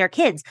time with their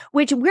kids,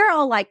 which we're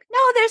all like, no,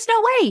 there's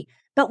no way.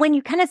 But when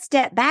you kind of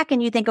step back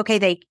and you think, okay,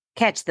 they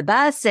catch the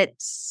bus at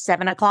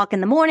 7:00 in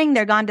the morning,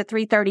 they're gone to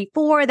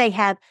 3:34, they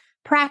have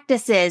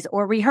practices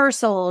or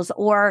rehearsals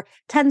or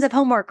tons of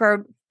homework,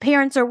 or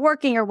parents are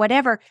working or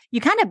whatever, you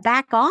kind of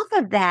back off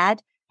of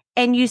that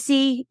and you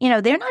see,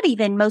 they're not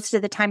even most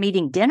of the time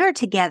eating dinner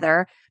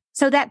together.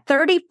 So that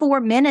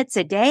 34 minutes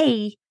a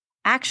day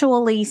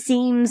actually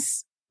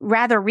seems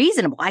rather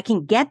reasonable. I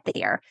can get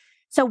there.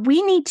 So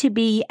we need to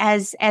be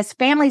as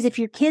families, if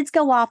your kids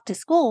go off to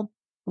school,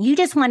 you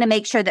just want to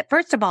make sure that,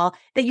 first of all,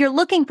 that you're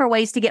looking for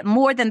ways to get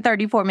more than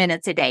 34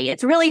 minutes a day.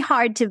 It's really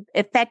hard to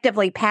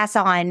effectively pass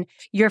on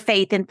your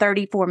faith in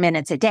 34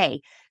 minutes a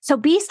day. So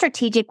be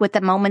strategic with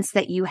the moments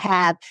that you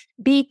have.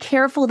 Be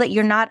careful that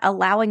you're not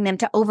allowing them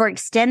to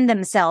overextend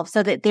themselves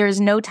so that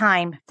there's no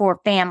time for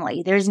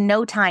family. There's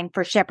no time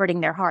for shepherding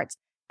their hearts.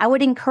 I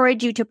would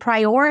encourage you to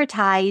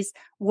prioritize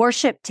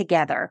worship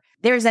together.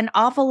 There's an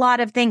awful lot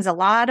of things, a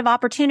lot of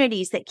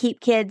opportunities that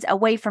keep kids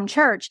away from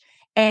church.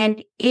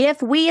 And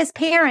if we as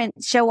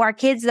parents show our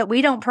kids that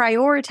we don't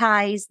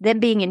prioritize them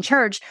being in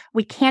church,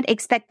 we can't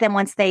expect them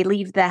once they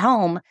leave the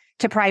home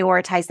to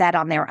prioritize that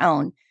on their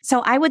own.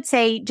 So I would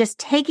say just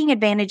taking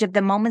advantage of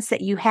the moments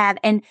that you have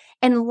and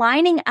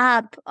lining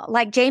up,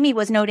 like Jamie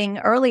was noting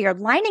earlier,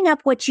 lining up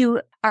what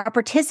you are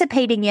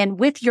participating in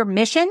with your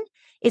mission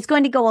is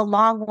going to go a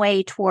long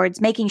way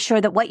towards making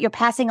sure that what you're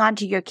passing on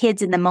to your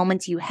kids in the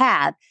moments you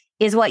have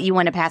is what you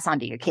want to pass on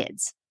to your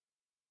kids.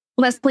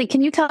 Leslie,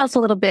 can you tell us a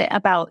little bit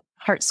about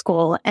Heart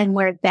School and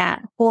where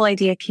that whole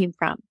idea came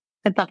from?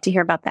 I'd love to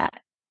hear about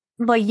that.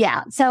 Well,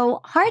 yeah. So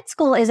Heart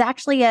School is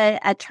actually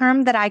a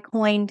term that I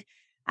coined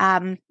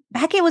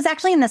back. It was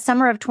actually in the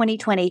summer of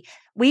 2020.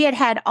 We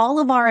had all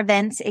of our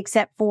events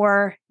except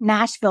for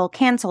Nashville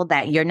canceled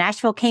that year.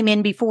 Nashville came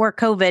in before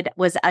COVID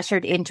was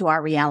ushered into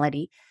our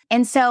reality.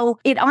 And so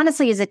it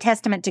honestly is a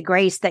testament to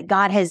grace that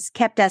God has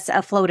kept us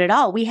afloat at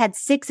all. We had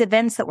 6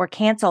 events that were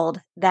canceled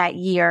that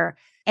year.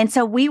 And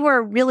so we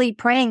were really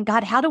praying,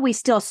 God, how do we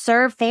still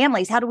serve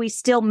families? How do we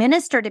still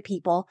minister to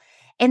people?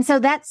 And so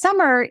that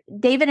summer,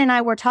 David and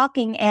I were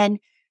talking, and,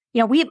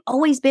 we've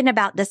always been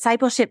about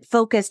discipleship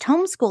focused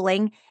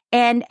homeschooling.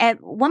 And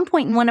at one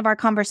point in one of our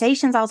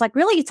conversations, I was like,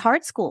 really, it's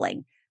heart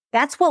schooling.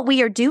 That's what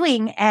we are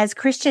doing as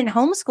Christian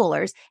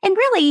homeschoolers. And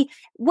really,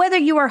 whether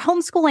you are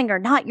homeschooling or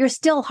not, you're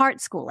still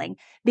heart schooling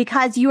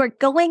because you are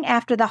going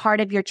after the heart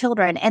of your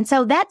children. And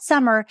so that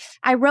summer,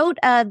 I wrote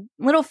a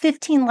little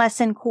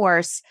 15-lesson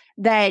course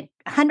that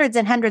hundreds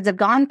and hundreds have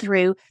gone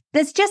through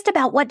that's just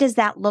about what does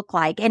that look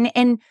like.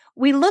 And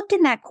we looked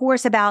in that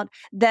course about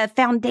the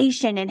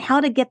foundation and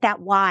how to get that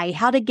why,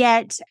 how to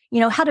get,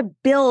 how to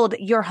build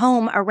your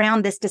home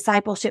around this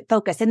discipleship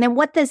focus. And then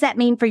what does that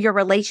mean for your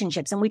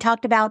relationships? And we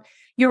talked about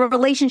your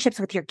relationships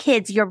with your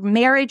kids, your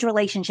marriage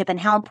relationship and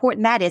how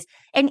important that is.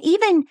 And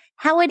even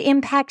how it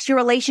impacts your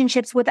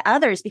relationships with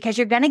others, because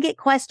you're going to get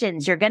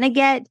questions. You're going to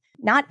get,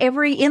 not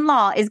every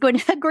in-law is going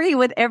to agree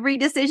with every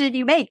decision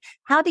you make.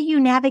 How do you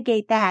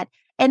navigate that?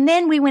 And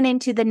then we went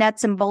into the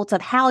nuts and bolts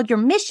of how your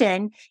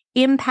mission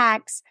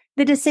impacts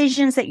the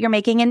decisions that you're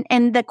making.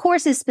 And the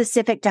course is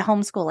specific to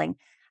homeschooling.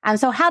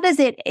 So how does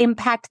it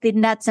impact the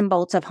nuts and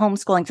bolts of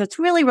homeschooling? So it's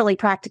really, really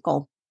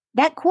practical.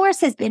 That course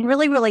has been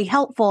really, really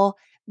helpful.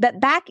 But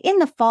back in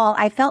the fall,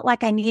 I felt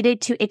like I needed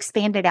to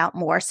expand it out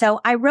more. So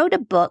I wrote a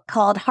book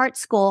called Heart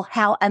School,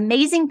 How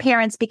Amazing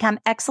Parents Become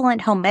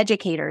Excellent Home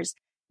Educators,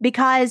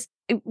 because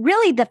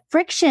really the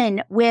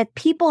friction with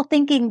people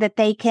thinking that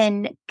they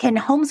can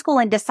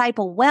homeschool and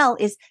disciple well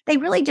is they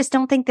really just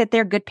don't think that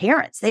they're good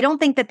parents. They don't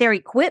think that they're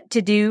equipped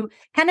to do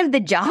kind of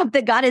the job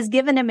that God has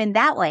given them in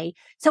that way.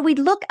 So we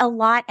look a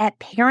lot at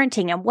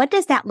parenting and what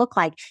does that look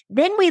like?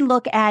 Then we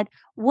look at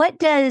what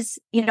does,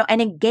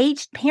 an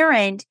engaged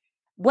parent,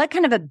 what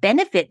kind of a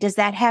benefit does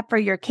that have for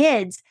your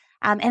kids?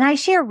 And I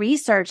share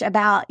research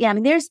about,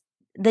 there's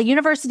the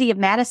University of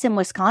Madison,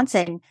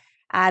 Wisconsin,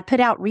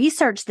 put out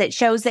research that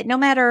shows that no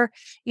matter,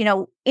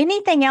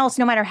 anything else,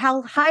 no matter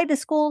how high the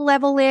school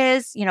level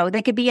is,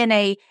 they could be in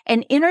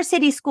an inner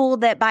city school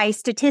that by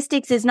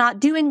statistics is not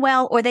doing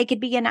well, or they could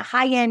be in a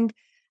high-end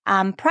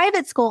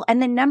private school.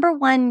 And the number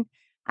one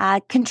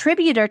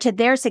contributor to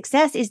their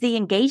success is the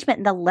engagement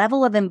and the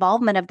level of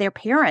involvement of their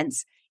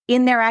parents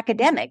in their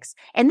academics.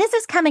 And this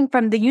is coming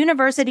from the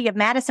University of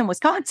Madison,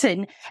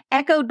 Wisconsin,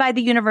 echoed by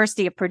the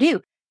University of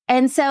Purdue.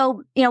 And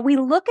so, we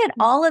look at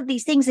all of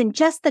these things and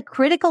just the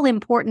critical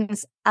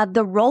importance of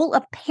the role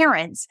of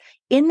parents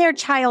in their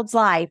child's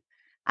life,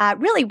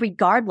 really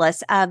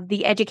regardless of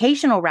the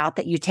educational route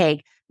that you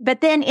take. But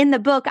then in the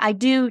book, I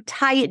do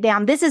tie it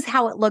down. This is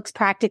how it looks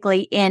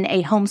practically in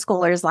a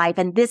homeschooler's life.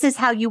 And this is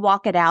how you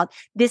walk it out.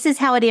 This is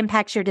how it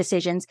impacts your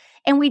decisions.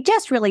 And we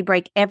just really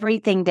break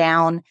everything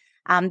down.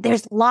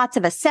 There's lots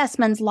of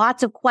assessments,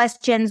 lots of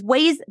questions,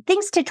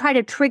 things to try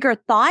to trigger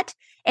thought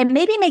and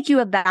maybe make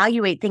you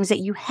evaluate things that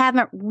you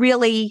haven't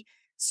really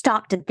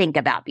stopped to think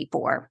about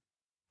before.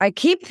 I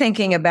keep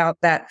thinking about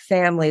that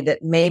family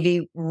that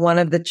maybe one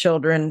of the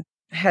children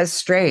has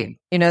strayed.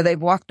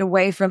 They've walked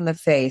away from the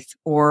faith,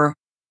 or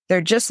they're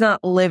just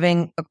not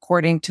living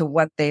according to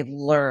what they've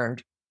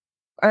learned.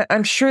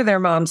 I'm sure there are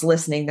moms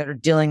listening that are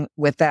dealing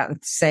with that and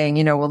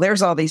saying, well,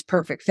 there's all these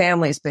perfect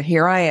families, but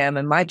here I am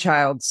and my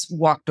child's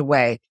walked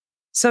away.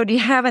 So do you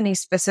have any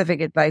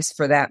specific advice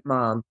for that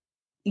mom?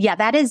 Yeah,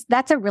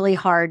 that's a really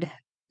hard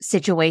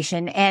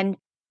situation. And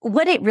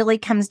what it really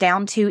comes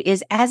down to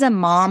is as a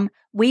mom,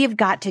 we have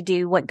got to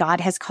do what God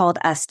has called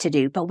us to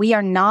do, but we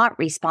are not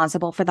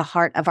responsible for the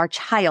heart of our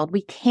child.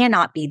 We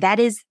cannot be. That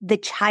is the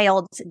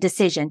child's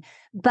decision.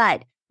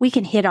 But we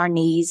can hit our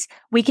knees.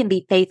 We can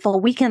be faithful.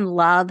 We can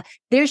love.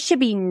 There should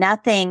be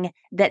nothing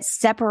that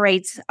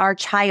separates our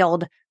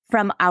child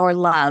from our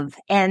love.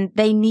 And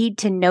they need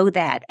to know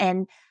that.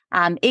 And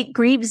it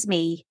grieves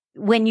me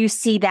when you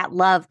see that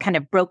love kind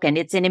of broken.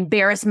 It's an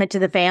embarrassment to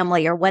the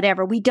family or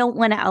whatever. We don't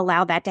want to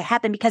allow that to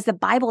happen because the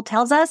Bible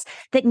tells us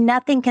that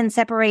nothing can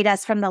separate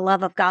us from the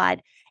love of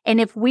God. And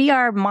if we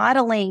are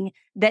modeling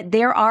that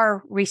there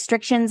are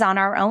restrictions on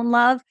our own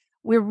love,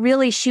 we're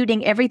really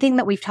shooting everything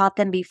that we've taught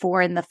them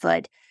before in the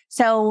foot.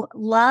 So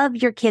love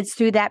your kids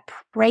through that.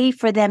 Pray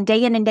for them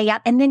day in and day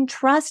out, and then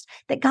trust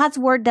that God's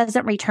word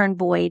doesn't return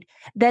void,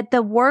 that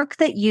the work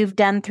that you've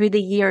done through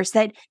the years,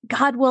 that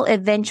God will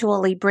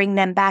eventually bring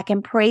them back,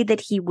 and pray that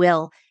he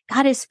will.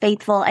 God is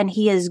faithful and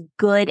he is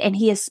good and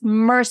he is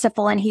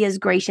merciful and he is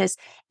gracious,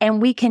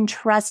 and we can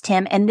trust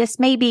him. And this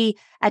may be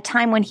a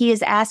time when he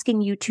is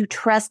asking you to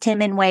trust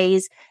him in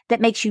ways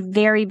that makes you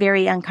very,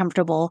 very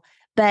uncomfortable.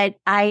 But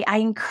I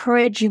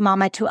encourage you,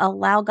 Mama, to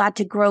allow God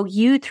to grow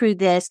you through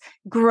this,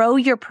 grow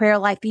your prayer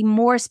life, be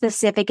more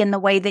specific in the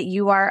way that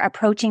you are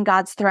approaching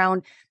God's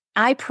throne.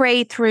 I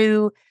pray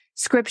through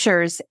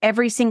scriptures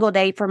every single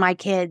day for my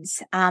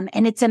kids. And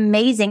it's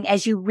amazing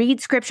as you read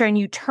scripture and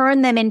you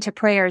turn them into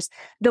prayers,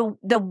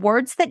 the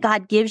words that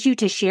God gives you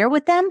to share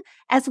with them,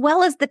 as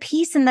well as the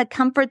peace and the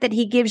comfort that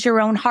he gives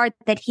your own heart,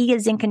 that he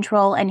is in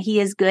control and he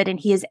is good and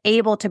he is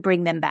able to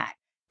bring them back.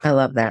 I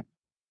love that.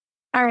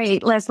 All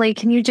right, Leslie,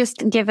 can you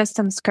just give us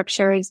some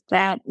scriptures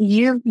that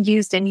you've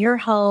used in your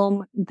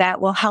home that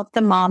will help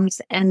the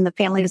moms and the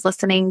families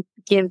listening,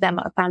 give them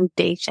a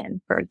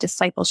foundation for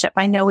discipleship?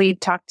 I know we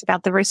talked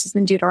about the verses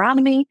in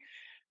Deuteronomy,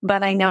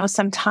 but I know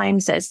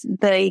sometimes as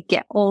they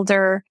get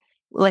older,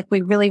 like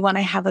we really want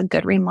to have a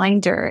good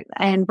reminder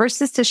and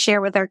verses to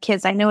share with our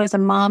kids. I know as a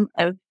mom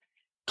of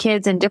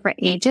kids in different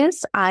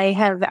ages, I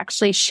have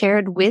actually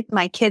shared with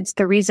my kids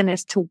the reason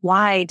as to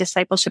why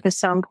discipleship is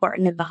so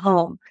important in the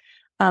home.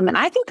 And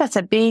I think that's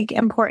a big,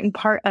 important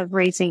part of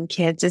raising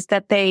kids is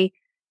that they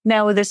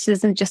know this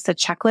isn't just a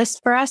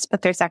checklist for us,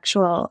 but there's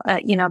actual,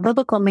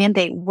 biblical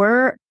mandate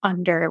we're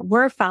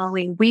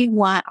following. We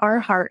want our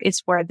heart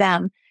is for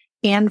them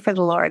and for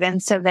the Lord. And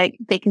so that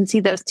they can see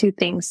those two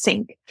things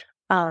sync.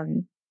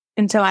 And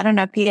so I don't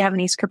know if you have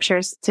any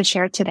scriptures to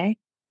share today.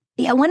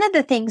 Yeah, one of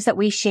the things that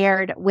we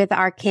shared with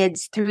our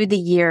kids through the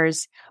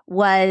years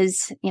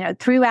was,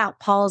 throughout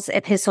Paul's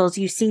epistles,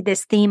 you see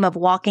this theme of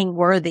walking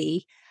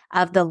worthy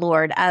of the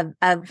Lord,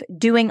 of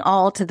doing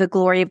all to the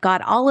glory of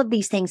God, all of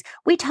these things.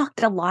 We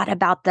talked a lot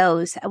about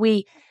those.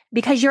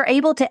 Because you're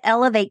able to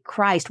elevate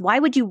Christ. Why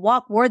would you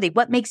walk worthy?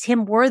 What makes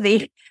him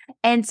worthy?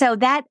 And so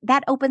that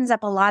opens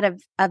up a lot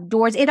of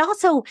doors. It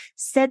also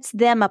sets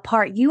them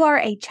apart. You are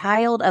a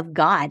child of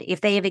God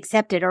if they have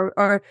accepted,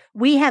 or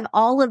we have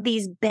all of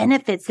these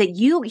benefits that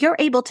you're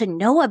able to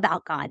know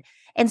about God.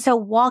 And so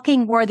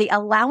walking worthy,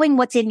 allowing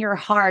what's in your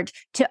heart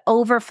to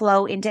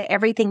overflow into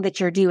everything that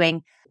you're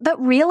doing. But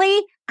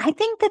really, I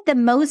think that the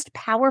most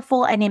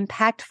powerful and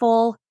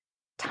impactful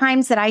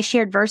times that I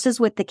shared verses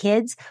with the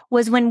kids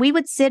was when we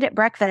would sit at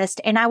breakfast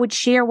and I would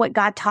share what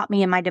God taught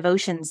me in my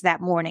devotions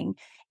that morning.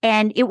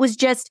 And it was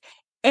just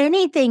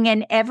anything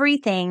and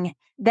everything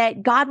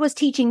that God was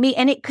teaching me.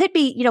 And it could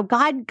be,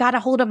 God got a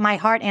hold of my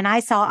heart and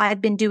I saw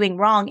I've been doing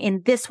wrong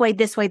in this way,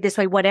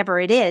 whatever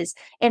it is.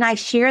 And I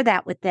share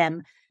that with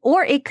them.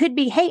 Or it could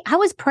be, hey, I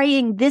was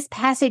praying this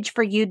passage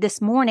for you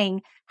this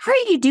morning. How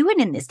are you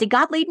doing in this? Did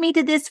God lead me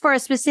to this for a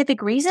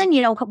specific reason?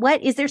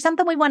 Is there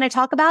something we want to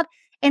talk about?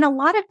 And a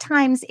lot of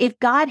times, if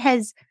God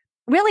has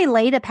really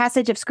laid a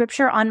passage of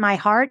scripture on my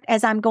heart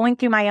as I'm going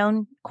through my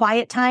own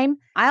quiet time,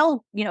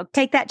 I'll,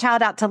 take that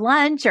child out to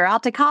lunch or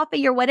out to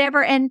coffee or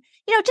whatever and,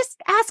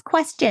 just ask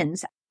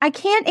questions. I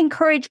can't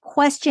encourage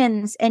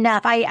questions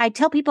enough. I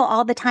tell people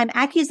all the time,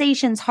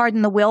 accusations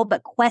harden the will,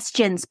 but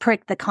questions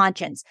prick the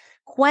conscience.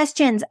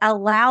 Questions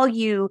allow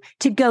you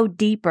to go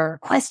deeper.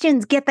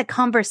 Questions get the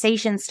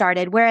conversation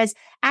started, whereas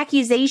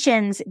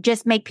accusations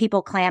just make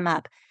people clam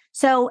up.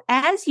 So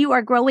as you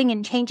are growing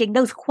and changing,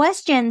 those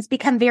questions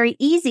become very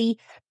easy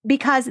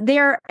because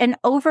they're an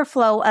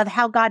overflow of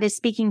how God is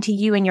speaking to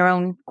you in your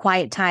own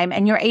quiet time,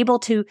 and you're able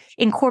to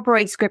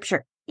incorporate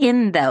scripture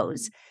in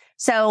those.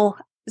 So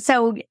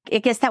I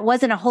guess that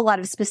wasn't a whole lot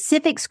of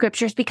specific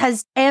scriptures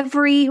because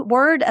every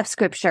word of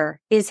scripture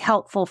is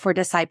helpful for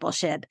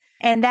discipleship.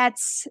 And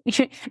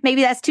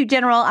maybe that's too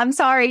general. I'm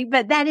sorry,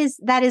 but that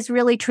is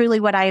really truly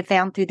what I have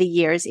found through the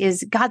years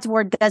is God's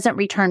word doesn't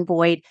return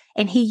void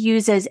and he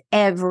uses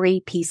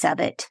every piece of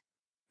it.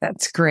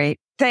 That's great.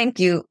 Thank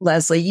you,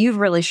 Leslie. You've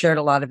really shared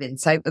a lot of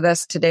insight with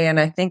us today. And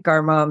I think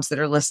our moms that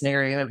are listening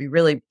are going to be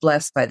really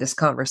blessed by this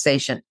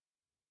conversation.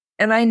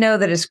 And I know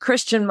that as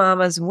Christian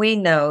mamas, we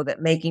know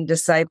that making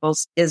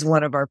disciples is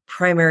one of our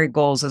primary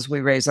goals as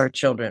we raise our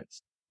children.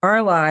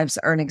 Our lives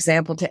are an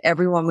example to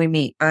everyone we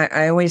meet.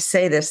 I always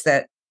say this,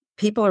 that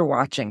people are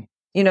watching.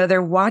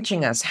 They're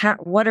watching us.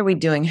 What are we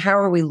doing? How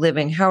are we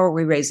living? How are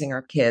we raising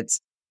our kids?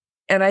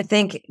 And I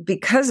think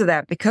because of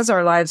that, because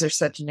our lives are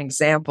such an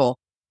example,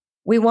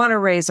 we want to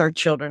raise our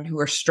children who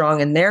are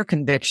strong in their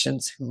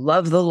convictions, who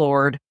love the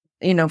Lord,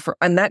 and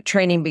that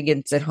training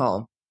begins at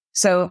home.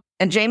 So,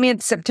 and Jamie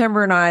in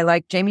September and I,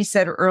 like Jamie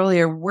said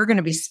earlier, we're going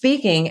to be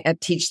speaking at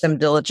Teach Them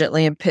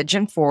Diligently in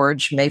Pigeon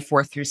Forge, May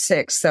 4th through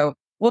 6th. So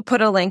we'll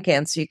put a link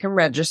in so you can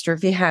register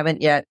if you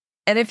haven't yet.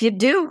 And if you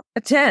do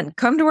attend,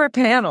 come to our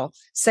panel,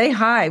 say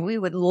hi. We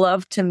would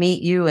love to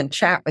meet you and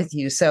chat with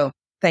you. So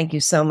thank you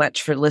so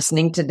much for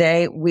listening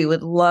today. We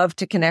would love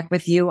to connect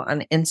with you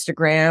on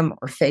Instagram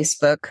or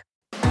Facebook.